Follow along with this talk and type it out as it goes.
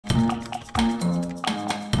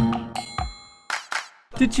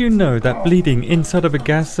Did you know that bleeding inside of a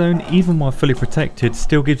gas zone, even while fully protected,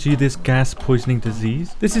 still gives you this gas poisoning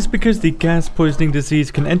disease? This is because the gas poisoning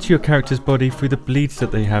disease can enter your character's body through the bleeds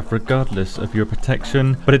that they have regardless of your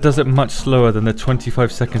protection, but it does it much slower than the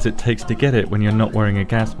 25 seconds it takes to get it when you're not wearing a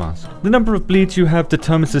gas mask. The number of bleeds you have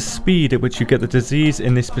determines the speed at which you get the disease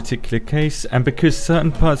in this particular case, and because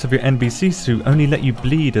certain parts of your NBC suit only let you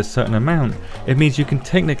bleed a certain amount, it means you can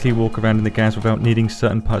technically walk around in the gas without needing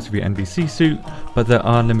certain parts of your NBC suit, but there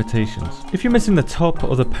are limitations. If you're missing the top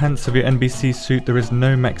or the pants of your NBC suit, there is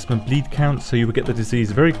no maximum bleed count, so you will get the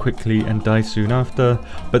disease very quickly and die soon after,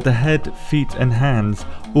 but the head, feet and hands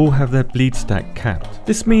all have their bleed stack capped.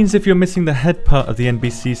 This means if you're missing the head part of the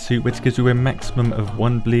NBC suit, which gives you a maximum of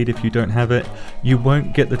 1 bleed if you don't have it, you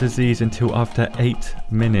won't get the disease until after 8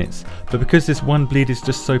 minutes. But because this 1 bleed is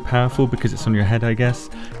just so powerful, because it's on your head I guess,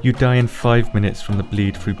 you die in 5 minutes from the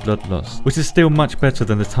bleed through blood loss, which is still much better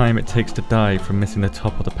than the time it takes to die from missing the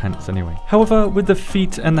top or the pants anyway. However, with the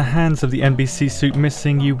feet and the hands of the NBC suit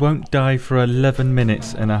missing, you won't die for 11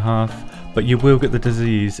 minutes and a half, but you will get the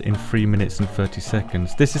disease in 3 minutes and 30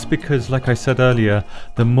 seconds. This is because, like I said earlier,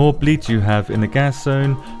 the more bleeds you have in the gas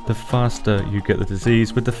zone, the faster you get the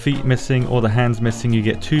disease. With the feet missing or the hands missing, you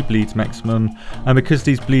get 2 bleeds maximum, and because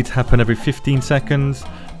these bleeds happen every 15 seconds,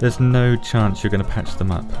 there's no chance you're going to patch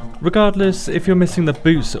them up. Regardless, if you're missing the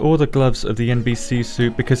boots or the gloves of the NBC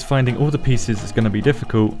suit, because finding all the pieces is going to be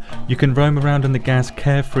difficult, you can roam around in the gas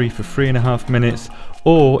carefree for 3.5 minutes,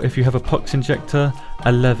 or if you have a pox injector,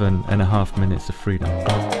 11.5 minutes of freedom.